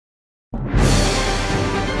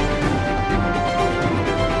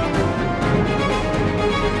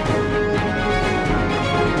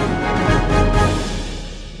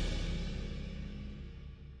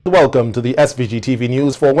Welcome to the SVG-TV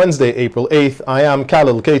news for Wednesday, April 8th. I am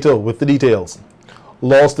Khalil Kato with the details.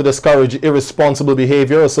 Laws to discourage irresponsible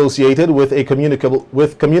behavior associated with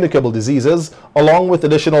communicable diseases, along with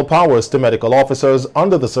additional powers to medical officers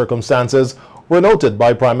under the circumstances, were noted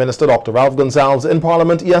by Prime Minister Dr. Ralph Gonsalves in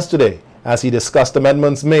Parliament yesterday as he discussed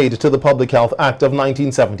amendments made to the Public Health Act of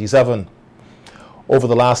 1977. Over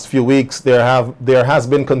the last few weeks, there has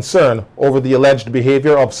been concern over the alleged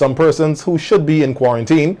behavior of some persons who should be in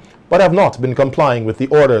quarantine but have not been complying with the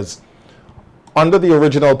orders. Under the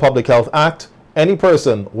original Public Health Act, any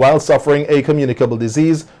person, while suffering a communicable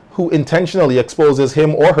disease, who intentionally exposes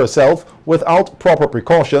him or herself without proper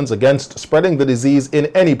precautions against spreading the disease in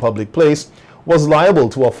any public place was liable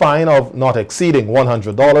to a fine of not exceeding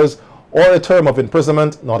 $100 or a term of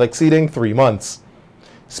imprisonment not exceeding 3 months.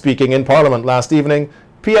 Speaking in Parliament last evening,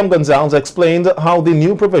 PM Gonsalves explained how the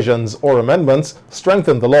new provisions or amendments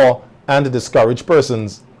strengthen the law and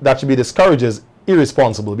discourages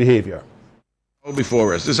irresponsible behavior.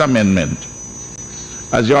 Before us, this amendment,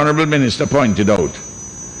 as the Honourable Minister pointed out,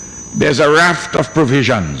 there's a raft of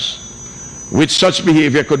provisions which such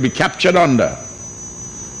behavior could be captured under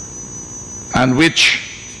and which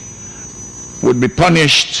would be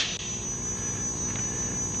punished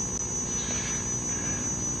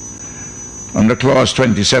under clause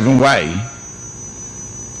 27Y,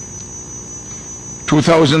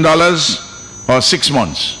 $2,000 or 6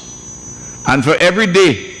 months. And for every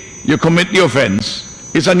day you commit the offense,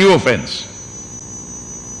 it's a new offense.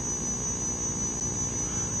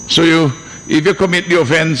 So if you commit the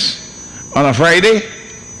offense on a Friday,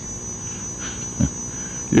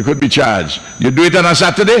 you could be charged. You do it on a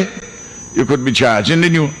Saturday, you could be charged.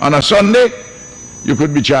 On a Sunday, you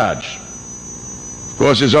could be charged. Of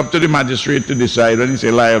course, it's up to the magistrate to decide when he's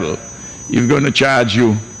liable. He's going to charge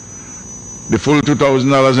you the full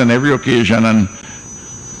 $2,000 on every occasion and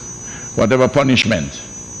whatever punishment,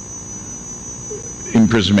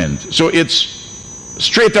 imprisonment. So it's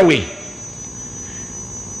straight away.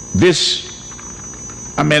 This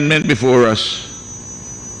amendment before us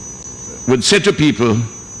would say to people,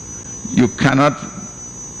 you cannot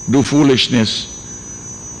do foolishness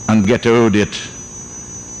and get around it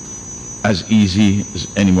as easy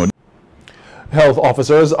as anymore. Health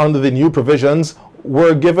officers under the new provisions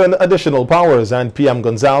were given additional powers, and PM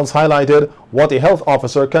Gonsalves highlighted what a health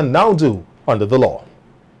officer can now do under the law.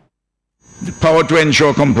 The power to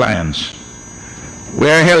ensure compliance.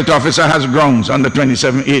 Where a health officer has grounds under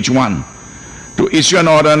 27H1 to issue an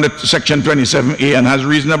order under section 27A and has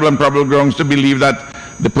reasonable and probable grounds to believe that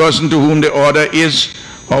the person to whom the order is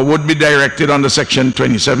or would be directed under section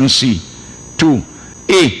 27C. 2.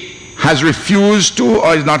 A. Has refused to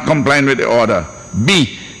or is not complying with the order.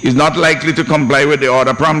 B. Is not likely to comply with the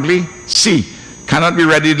order promptly. C. Cannot be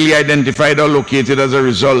readily identified or located as a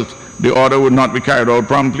result. The order would not be carried out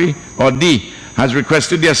promptly. Or D. Has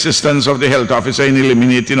requested the assistance of the health officer in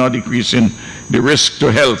eliminating or decreasing the risk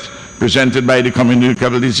to health presented by the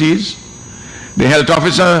communicable disease. The health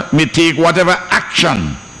officer may take whatever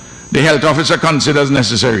action the health officer considers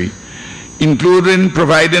necessary, including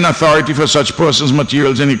providing authority for such persons,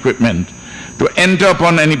 materials and equipment to enter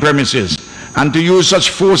upon any premises and to use such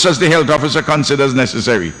force as the health officer considers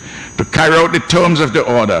necessary to carry out the terms of the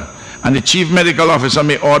order. And the chief medical officer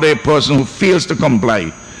may order a person who fails to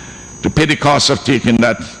comply to pay the cost of taking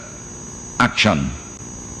that action.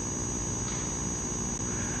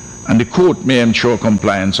 And the court may ensure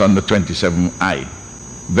compliance under 27I.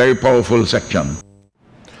 Very powerful section.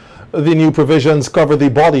 The new provisions cover the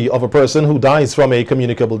body of a person who dies from a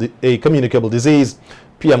communicable disease.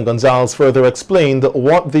 PM Gonsalves further explained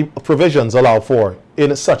what the provisions allow for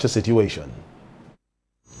in such a situation.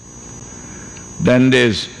 Then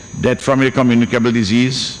there's death from a communicable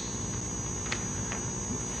disease.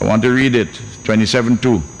 I want to read it,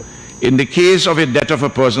 27.2. In the case of a death of a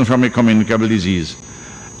person from a communicable disease,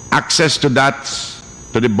 access to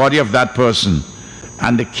the body of that person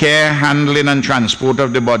and the care, handling and transport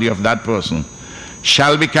of the body of that person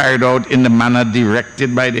shall be carried out in the manner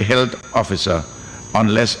directed by the health officer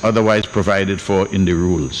unless otherwise provided for in the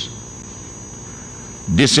rules.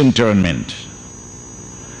 Disinterment,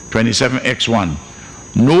 27X1.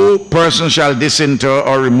 No person shall disinter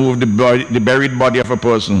or remove the buried body of a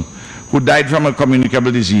person who died from a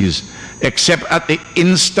communicable disease except at the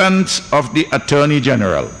instance of the Attorney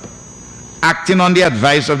General, acting on the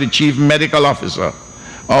advice of the Chief Medical Officer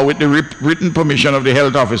or with the written permission of the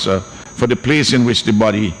health officer for the place in which the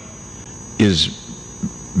body is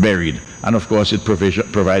buried. And of course it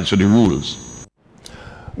provides for the rules.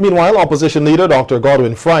 Meanwhile, opposition leader Dr.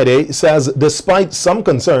 Godwin Friday says despite some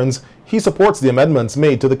concerns, He supports the amendments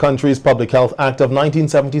made to the country's Public Health Act of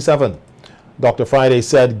 1977. Dr. Friday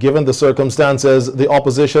said given the circumstances, the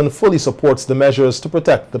opposition fully supports the measures to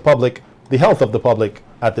protect the health of the public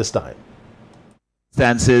at this time.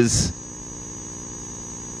 Circumstances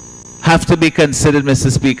have to be considered,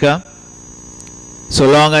 Mr. Speaker,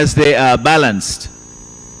 so long as they are balanced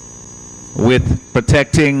with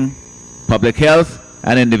protecting public health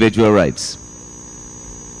and individual rights.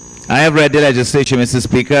 I have read the legislation, Mr.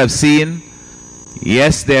 Speaker. I've seen,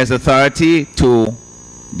 yes, there's authority to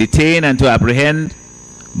detain and to apprehend,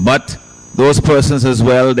 but those persons as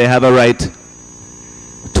well, they have a right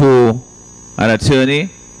to an attorney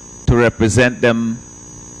to represent them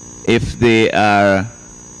if they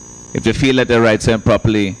feel that their rights are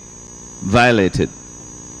improperly violated.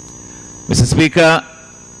 Mr. Speaker,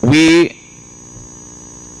 we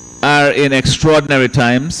are in extraordinary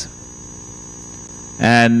times,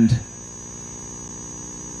 and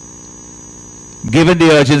given the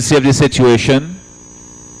urgency of the situation,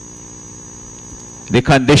 the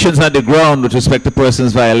conditions on the ground with respect to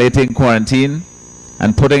persons violating quarantine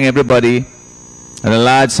and putting everybody and the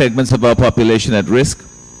large segments of our population at risk,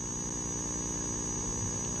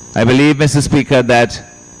 I believe, Mr. Speaker, that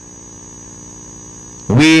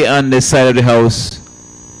we on this side of the House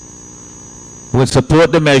would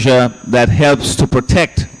support the measure that helps to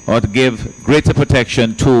protect or to give greater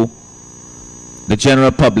protection to the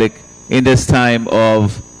general public in this time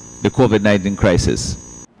of the COVID-19 crisis.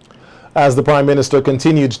 As the Prime Minister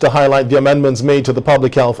continued to highlight the amendments made to the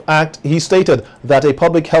Public Health Act, he stated that a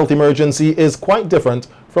public health emergency is quite different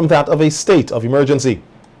from that of a state of emergency.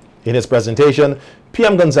 In his presentation,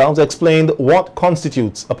 PM Gonzalez explained what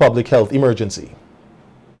constitutes a public health emergency.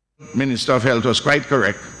 Minister of Health was quite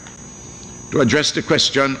correct to address the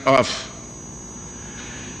question of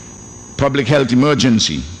public health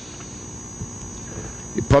emergency.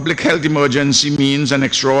 A public health emergency means an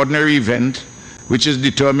extraordinary event which is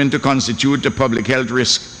determined to constitute a public health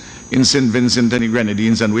risk in St. Vincent and the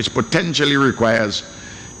Grenadines and which potentially requires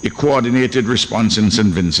a coordinated response in St.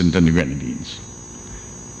 Vincent and the Grenadines.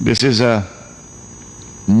 This is a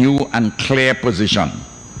new and clear position,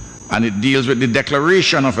 and it deals with the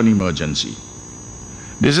declaration of an emergency.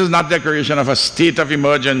 This is not declaration of a state of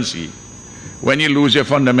emergency when you lose your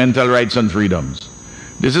fundamental rights and freedoms.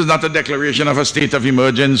 This is not a declaration of a state of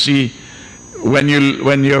emergency when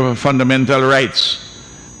your fundamental rights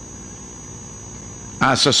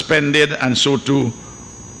are suspended, and so too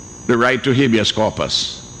the right to habeas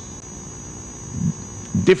corpus.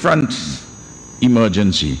 Different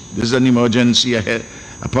emergency. This is an emergency, a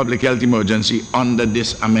public health emergency under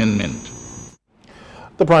this amendment.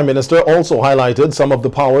 The Prime Minister also highlighted some of the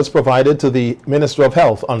powers provided to the Minister of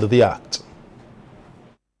Health under the Act.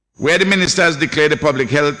 Where the Minister has declared a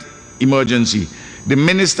public health emergency, the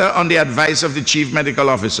Minister, on the advice of the Chief Medical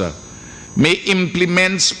Officer, may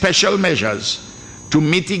implement special measures to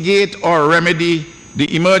mitigate or remedy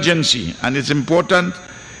the emergency. And it's important,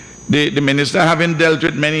 the Minister, having dealt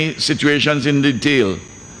with many situations in detail,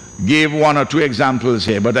 gave one or two examples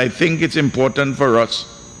here, but I think it's important for us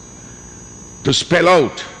to spell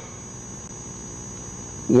out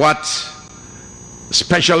what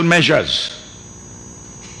special measures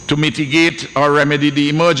to mitigate or remedy the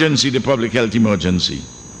emergency, the public health emergency.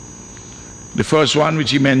 The first one,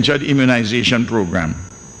 which he mentioned, immunization program.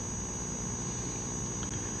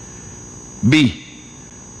 B,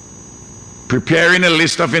 preparing a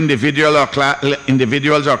list of individuals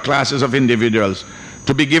or classes of individuals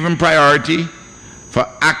to be given priority for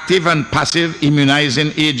active and passive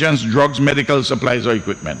immunizing agents, drugs, medical supplies, or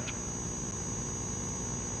equipment.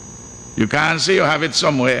 You can't say you have it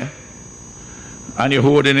somewhere and you're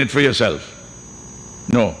holding it for yourself.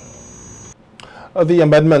 No. The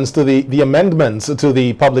amendments to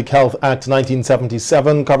the Public Health Act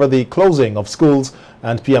 1977 cover the closing of schools,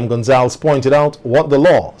 and PM Gonzalez pointed out what the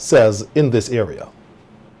law says in this area.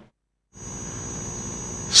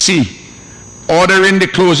 C, ordering the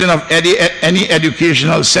closing of any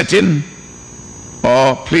educational setting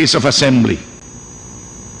or place of assembly.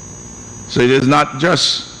 So it is not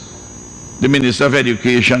just the Minister of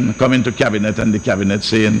Education coming to Cabinet and the Cabinet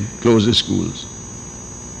saying close the schools.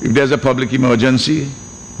 If there's a public emergency,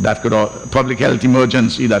 public health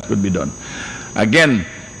emergency, that could be done. Again,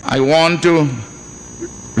 I want to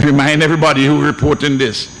remind everybody who reporting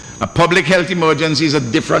this, a public health emergency is a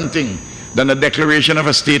different thing than a declaration of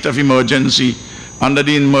a state of emergency under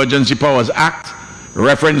the Emergency Powers Act,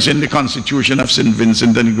 referencing the Constitution of St.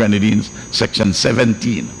 Vincent and the Grenadines, Section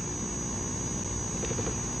 17.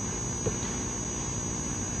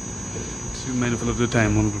 Mindful of the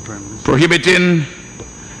time, Honorable Prime Minister. Prohibiting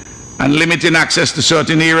and limiting access to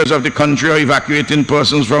certain areas of the country or evacuating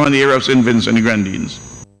persons from an area of St. Vincent and the Grenadines.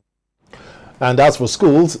 And as for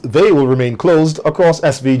schools, they will remain closed across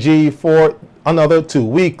SVG for another 2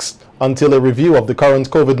 weeks until a review of the current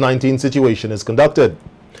COVID-19 situation is conducted.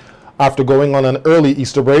 After going on an early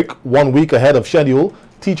Easter break 1 week ahead of schedule,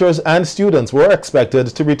 teachers and students were expected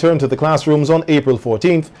to return to the classrooms on April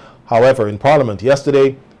 14th. However, in Parliament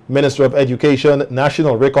yesterday, Minister of Education,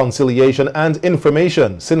 National Reconciliation and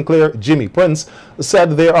Information, Sinclair Jimmy Prince,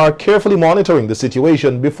 said they are carefully monitoring the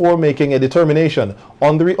situation before making a determination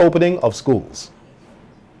on the reopening of schools.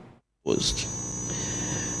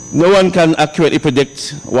 No one can accurately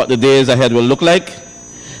predict what the days ahead will look like,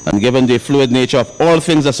 and given the fluid nature of all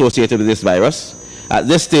things associated with this virus, at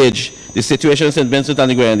this stage, the situation in St. Vincent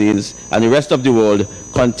and the Grenadines and the rest of the world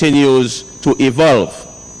continues to evolve.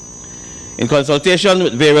 In consultation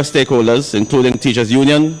with various stakeholders, including Teachers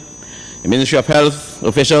Union, the Ministry of Health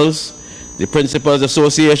officials, the Principals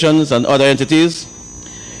Associations and other entities,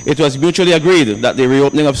 it was mutually agreed that the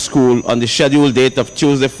reopening of school on the scheduled date of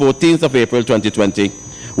Tuesday, 14th of April 2020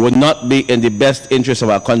 would not be in the best interest of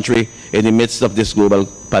our country in the midst of this global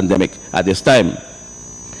pandemic at this time.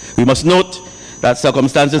 We must note that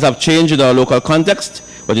circumstances have changed in our local context,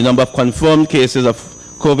 where the number of confirmed cases of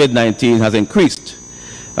COVID-19 has increased.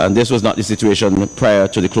 And this was not the situation prior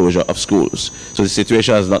to the closure of schools. So the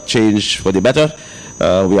situation has not changed for the better.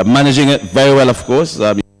 We are managing it very well, of course.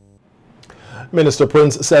 Minister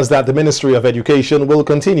Prince says that the Ministry of Education will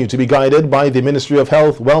continue to be guided by the Ministry of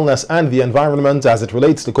Health, Wellness and the Environment as it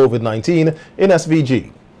relates to COVID-19 in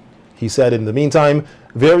SVG. He said in the meantime,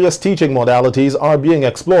 various teaching modalities are being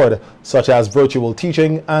explored, such as virtual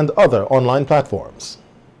teaching and other online platforms.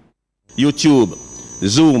 YouTube,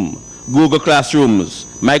 Zoom, Google Classrooms,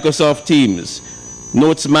 Microsoft Teams,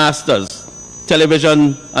 Notes Masters,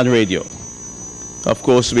 television and radio. Of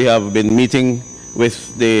course, we have been meeting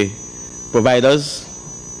with the providers,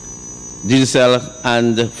 Digicel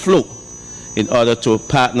and Flow, in order to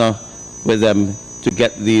partner with them to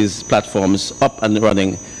get these platforms up and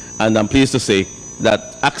running. And I'm pleased to say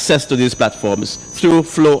that access to these platforms through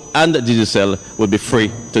Flow and Digicel will be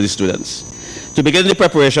free to the students. To begin the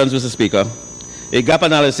preparations, Mr. Speaker, a gap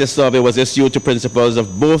analysis survey was issued to principals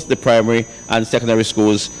of both the primary and secondary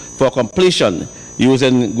schools for completion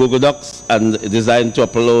using Google Docs and designed to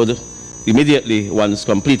upload immediately once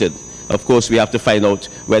completed. Of course, we have to find out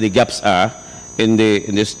where the gaps are in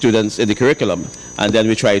the students, in the curriculum, and then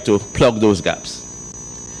we try to plug those gaps.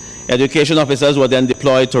 Education officers were then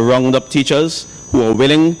deployed to round up teachers who are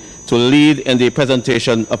willing to lead in the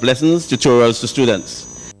presentation of lessons, tutorials to students.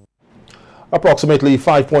 Approximately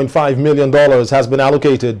 $5.5 million has been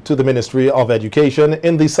allocated to the Ministry of Education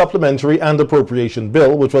in the Supplementary and Appropriation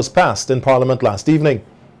Bill, which was passed in Parliament last evening.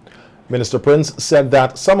 Minister Prince said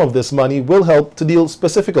that some of this money will help to deal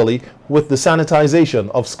specifically with the sanitization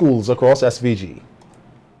of schools across SVG.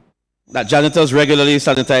 That janitors regularly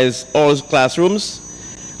sanitize all classrooms,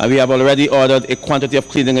 and we have already ordered a quantity of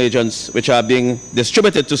cleaning agents which are being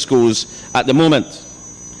distributed to schools at the moment.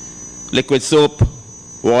 Liquid soap,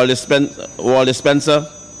 wall dispenser,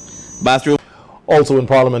 bathroom. Also in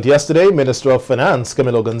Parliament yesterday, Minister of Finance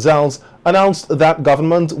Camilo Gonzalez announced that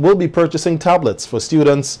government will be purchasing tablets for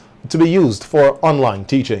students to be used for online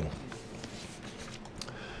teaching.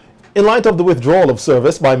 In light of the withdrawal of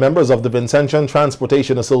service by members of the Vincentian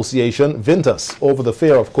Transportation Association, Vintus, over the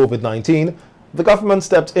fear of COVID-19, the government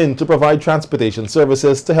stepped in to provide transportation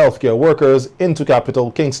services to healthcare workers into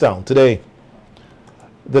capital Kingstown today.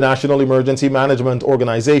 The National Emergency Management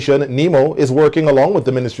Organization, NEMO, is working along with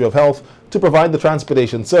the Ministry of Health to provide the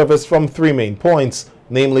transportation service from 3 main points,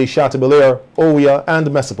 namely Chateaubriand, Oia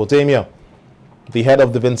and Mesopotamia. The head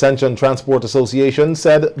of the Vincentian Transport Association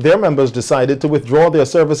said their members decided to withdraw their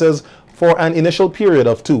services for an initial period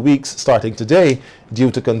of 2 weeks starting today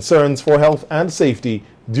due to concerns for health and safety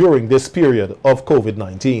during this period of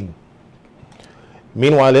COVID-19.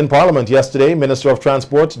 Meanwhile, in Parliament yesterday, Minister of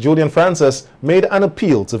Transport Julian Francis made an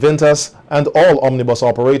appeal to Vintus and all omnibus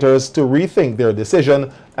operators to rethink their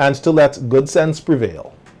decision and to let good sense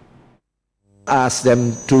prevail. Ask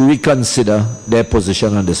them to reconsider their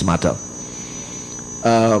position on this matter.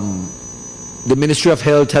 The Ministry of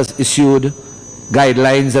Health has issued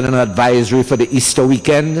guidelines and an advisory for the Easter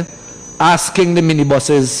weekend, asking the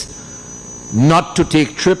minibuses not to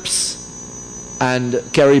take trips and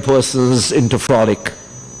carry persons into frolic,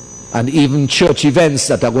 and even church events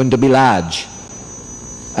that are going to be large.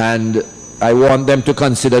 And I want them to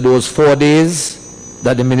consider those 4 days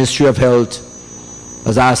that the Ministry of Health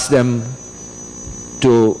has asked them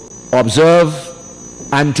to observe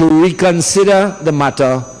and to reconsider the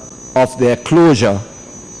matter of their closure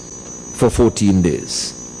for 14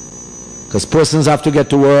 days. Because persons have to get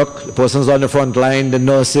to work, the persons on the front line, the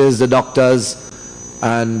nurses, the doctors,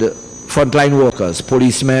 and frontline workers,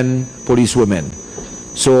 policemen, policewomen.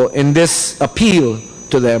 So in this appeal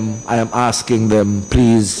to them, I am asking them,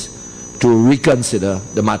 please, to reconsider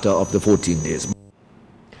the matter of the 14 days.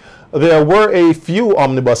 There were a few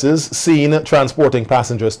omnibuses seen transporting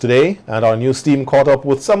passengers today, and our news team caught up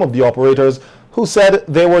with some of the operators who said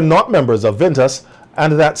they were not members of Vintus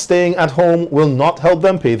and that staying at home will not help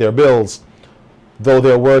them pay their bills. Though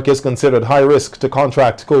their work is considered high risk to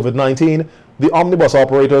contract COVID-19, the omnibus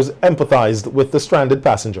operators empathized with the stranded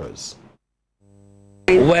passengers.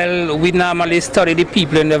 Well, we normally study the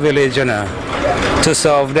people in the village, to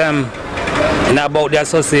serve them about the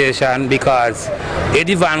association, because if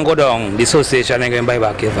the van go down, the association ain't going to buy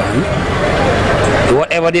back your van.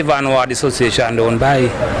 Whatever the van was, the association don't buy.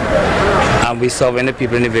 And we serving the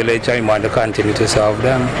people in the village and we want to continue to serve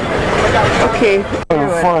them. Okay.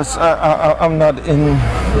 Well, first, I'm not in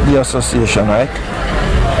the association, right?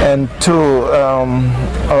 And two,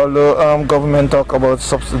 although government talk about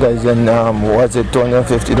subsidizing, was it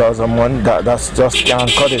 $250 a month, that's just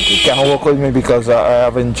can't cut it. It can't work with me because I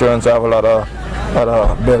have insurance, I have a lot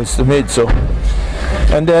of bills to meet. So,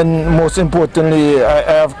 and then most importantly, I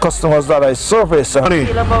have customers that I service.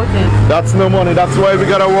 That's no money. That's why we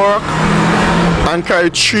gotta work and carry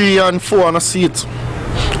 3 and 4 on a seat.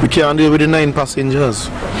 We can't deal with the 9 passengers.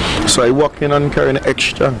 So I walk in and carry an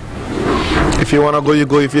extra. If you want to go, you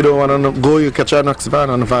go. If you don't want to go, you catch a next van,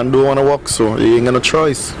 and the van don't want to walk, so you ain't got no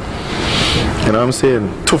choice. You know what I'm saying?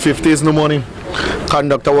 250 is no money.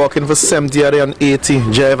 Conductor walking for 70 and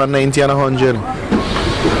 80, driver 90 and 100.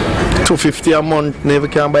 250 a month, never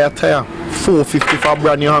can buy a tire. 450 for a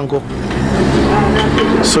brand new Hanko.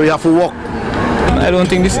 So you have to walk. I don't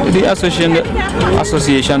think the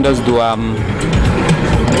association does do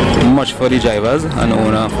much for the drivers and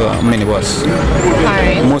owner for minibus.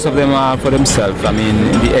 Right. Most of them are for themselves. I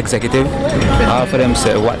mean, the executive are for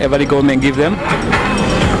themselves. Whatever the government give them,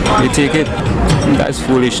 they take it. That's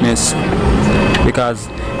foolishness. Because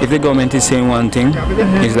if the government is saying one thing,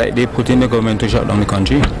 it's like they put in the government to shut down the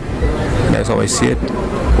country. That's how I see it.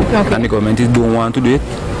 Okay. And the government don't want to do it.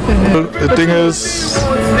 Well, the thing is,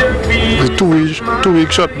 the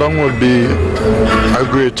two-week shutdown would be a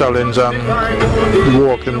great challenge and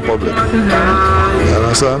walk in public. You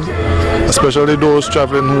understand? Especially those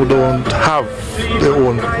traveling who don't have their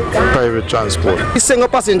own private transport. A single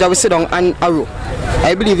passenger will sit down on a row.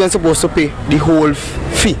 I believe they're supposed to pay the whole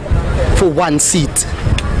fee for one seat.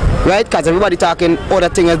 Right? Because everybody talking other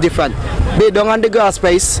things is different. They don't on the gas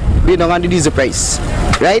price, they don't on the diesel price.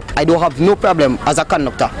 Right? I don't have no problem as a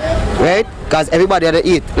conductor. Right? Because everybody had to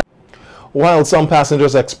eat. While some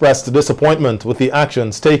passengers expressed disappointment with the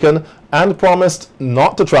actions taken and promised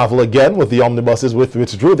not to travel again with the omnibuses which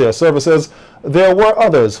withdrew their services, there were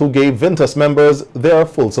others who gave Vintus members their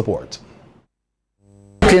full support.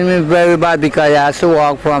 It is very bad because I have to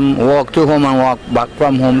walk to home and walk back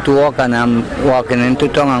from home to work, and I'm walking into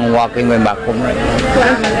town and walking going back home.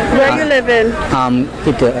 Where you live in?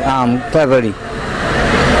 Cleverly.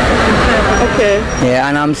 Okay. Yeah,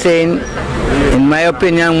 and I'm saying, in my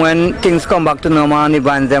opinion, when things come back to normal and the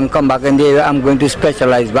vans them come back in the area, I'm going to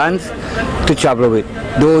specialize vans to travel with.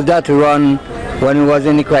 Those that run when it was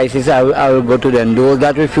in the crisis, I will go to them. Those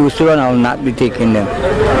that refuse to run, I will not be taking them.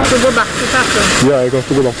 To go back to Sato? Yeah, I got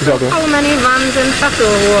to go back to Sato. How many vans in Sato?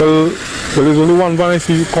 Well, there's only one van I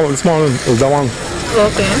see this morning, is that one.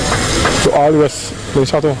 Okay. So all the rest in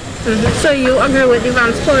Sato. So you agree with the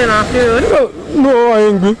vans pulling off the road? Well, no, I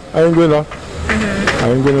ain't agree. I ain't going that. I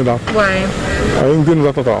ain't going that. Why? I ain't doing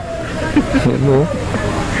that at all. No.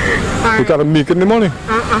 Right. We gotta make the money.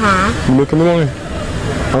 Making the money.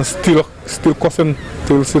 And still costing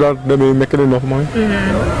till see that they may making enough money.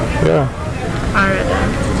 Yeah. Alright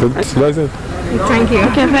then. That's it. Thank you.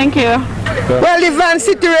 Okay, thank you. Yeah. Well, the van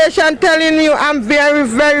situation telling you I'm very,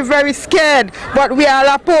 very, very scared. But we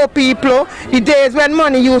are poor people. The days when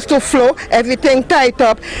money used to flow, everything tight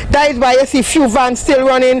up. That is why you see few vans still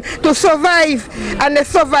running to survive. And they're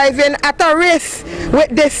surviving at a risk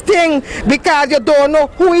with this thing because you don't know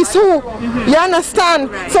who is who. You understand?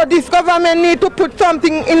 So this government need to put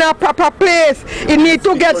something in a proper place. It need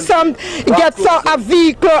to get a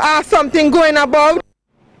vehicle or something going about.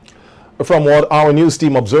 From what our news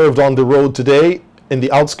team observed on the road today, in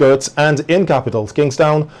the outskirts and in capital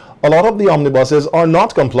Kingstown, a lot of the omnibuses are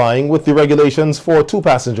not complying with the regulations for 2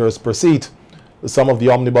 passengers per seat. Some of the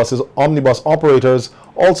omnibus operators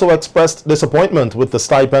also expressed disappointment with the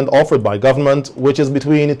stipend offered by government, which is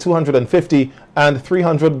between $250 and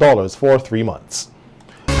 $300 for 3 months.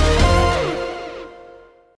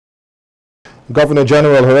 Governor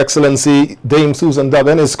General, Her Excellency Dame Susan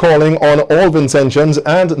Duggan, is calling on all Vincentians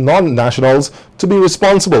and non-nationals to be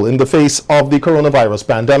responsible in the face of the coronavirus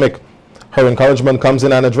pandemic. Her encouragement comes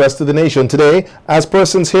in an address to the nation today as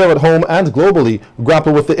persons here at home and globally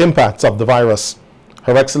grapple with the impacts of the virus.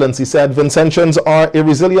 Her Excellency said Vincentians are a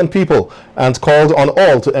resilient people and called on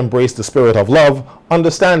all to embrace the spirit of love,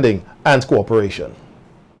 understanding, and cooperation.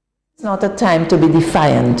 It's not a time to be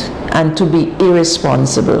defiant and to be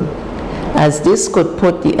irresponsible, as this could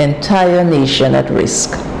put the entire nation at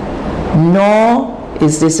risk. Nor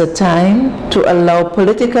is this a time to allow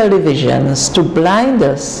political divisions to blind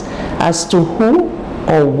us as to who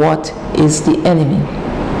or what is the enemy.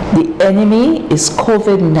 The enemy is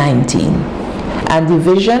COVID-19, and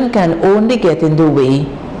division can only get in the way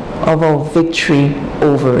of our victory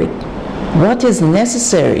over it. What is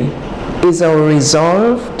necessary is our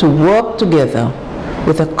resolve to work together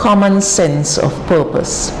with a common sense of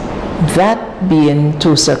purpose, that being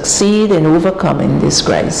to succeed in overcoming this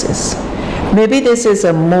crisis. Maybe this is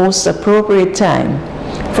a most appropriate time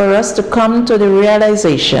for us to come to the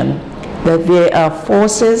realization that there are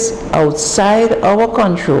forces outside our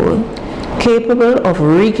control capable of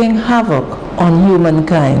wreaking havoc on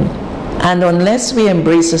humankind. And unless we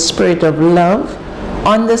embrace a spirit of love,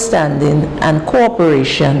 understanding, and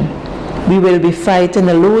cooperation, we will be fighting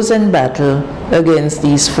a losing battle against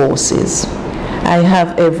these forces. I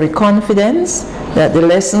have every confidence that the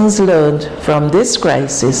lessons learned from this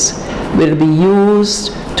crisis will be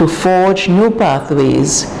used to forge new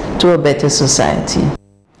pathways to a better society.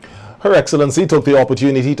 Her Excellency took the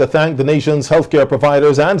opportunity to thank the nation's healthcare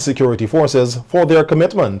providers and security forces for their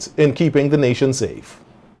commitment in keeping the nation safe.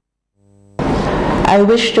 I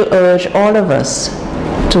wish to urge all of us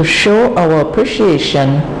to show our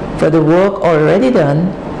appreciation for the work already done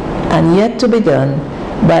and yet to be done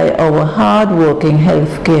by our hard-working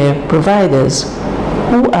healthcare providers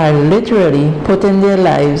who are literally putting their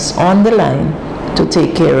lives on the line to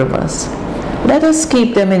take care of us. Let us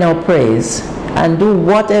keep them in our praise and do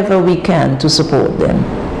whatever we can to support them.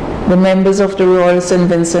 The members of the Royal St.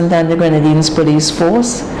 Vincent and the Grenadines Police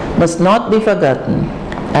Force must not be forgotten,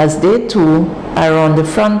 as they too are on the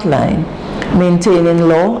front line, maintaining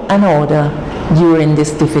law and order during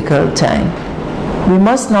this difficult time. We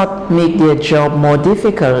must not make their job more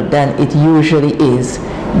difficult than it usually is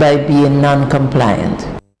by being non-compliant.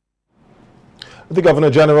 The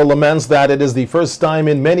Governor General laments that it is the first time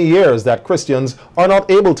in many years that Christians are not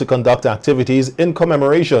able to conduct activities in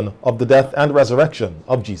commemoration of the death and resurrection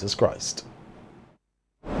of Jesus Christ.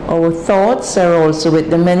 Our thoughts are also with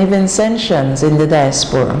the many Vincentians in the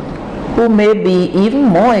diaspora who may be even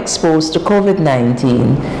more exposed to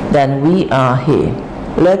COVID-19 than we are here.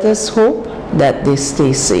 Let us hope that they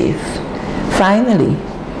stay safe. Finally,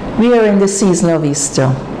 we are in the season of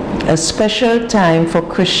Easter, a special time for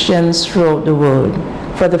Christians throughout the world.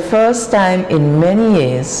 For the first time in many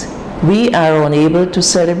years, we are unable to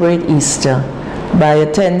celebrate Easter by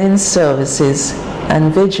attending services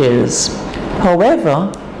and vigils.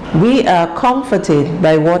 However, we are comforted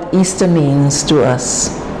by what Easter means to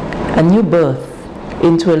us, a new birth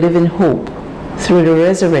into a living hope through the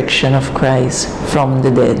resurrection of Christ from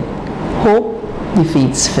the dead. Hope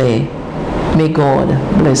defeats fear. May God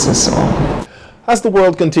bless us all. As the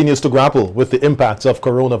world continues to grapple with the impacts of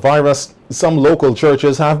coronavirus, some local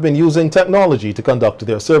churches have been using technology to conduct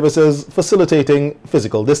their services, facilitating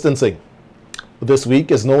physical distancing. This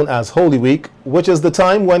week is known as Holy Week, which is the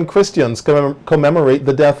time when Christians commemorate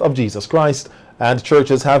the death of Jesus Christ, and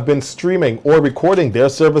churches have been streaming or recording their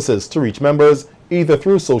services to reach members either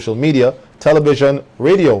through social media, television,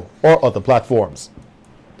 radio, or other platforms.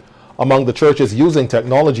 Among the churches using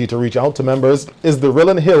technology to reach out to members is the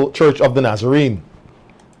Rillen Hill Church of the Nazarene.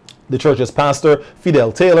 The church's pastor,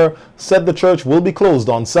 Fidel Taylor, said the church will be closed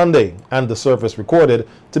on Sunday and the service recorded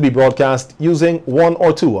to be broadcast using one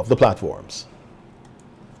or two of the platforms.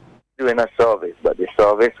 Doing a service, but the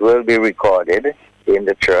service will be recorded in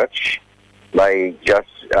the church by just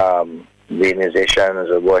the musicians,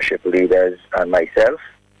 the worship leaders, and myself,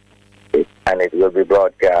 and it will be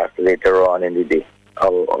broadcast later on in the day.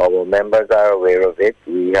 Our members are aware of it.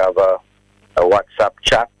 We have a WhatsApp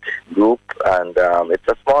chat group, and it's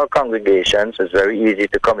a small congregation, so it's very easy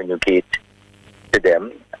to communicate to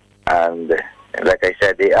them. And like I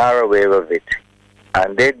said, they are aware of it,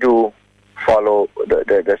 and they do follow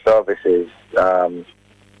the services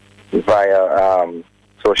via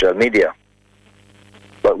social media.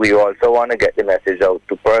 But we also want to get the message out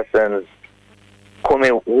to persons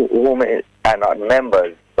who are not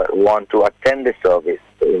members but want to attend the service,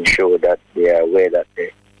 to ensure that they are aware that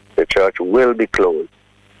the church will be closed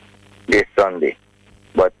this Sunday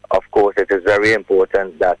But of course, it is very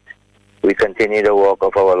important that we continue the work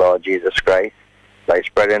of our Lord Jesus Christ by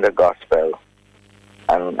spreading the gospel.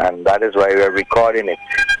 And that is why we are recording it,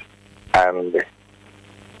 and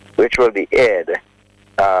which will be aired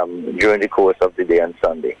during the course of the day on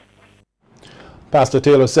Sunday. Pastor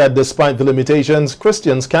Taylor said despite the limitations,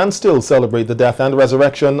 Christians can still celebrate the death and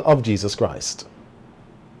resurrection of Jesus Christ.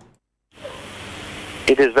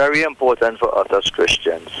 It is very important for us as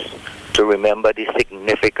Christians to remember the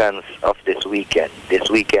significance of this weekend. This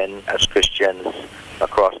weekend, as Christians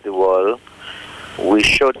across the world, we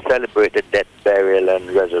should celebrate the death, burial,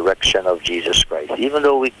 and resurrection of Jesus Christ. Even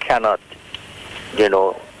though we cannot,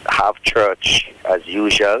 have church as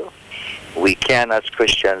usual, we can, as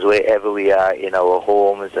Christians, wherever we are, in our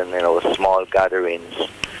homes and in our small gatherings,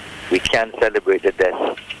 we can celebrate the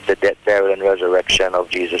death, burial, and resurrection of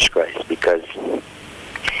Jesus Christ, because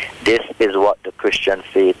this is what the Christian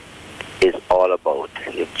faith is all about.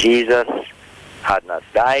 If Jesus had not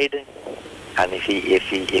died, and if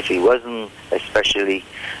he wasn't especially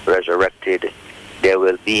resurrected, there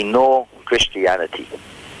will be no Christianity,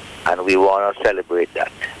 and we want to celebrate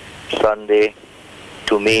that. Sunday,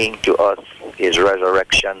 to me, to us, is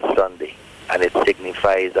Resurrection Sunday, and it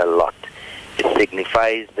signifies a lot. It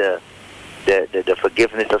signifies the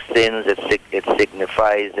forgiveness of sins. It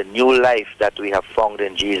signifies the new life that we have found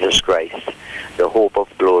in Jesus Christ, the hope of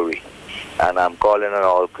glory. And I'm calling on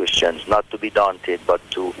all Christians not to be daunted, but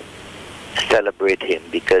to celebrate him,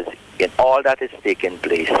 because in all that is taking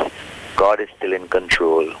place, God is still in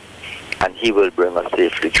control, and he will bring us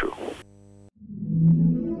safely through.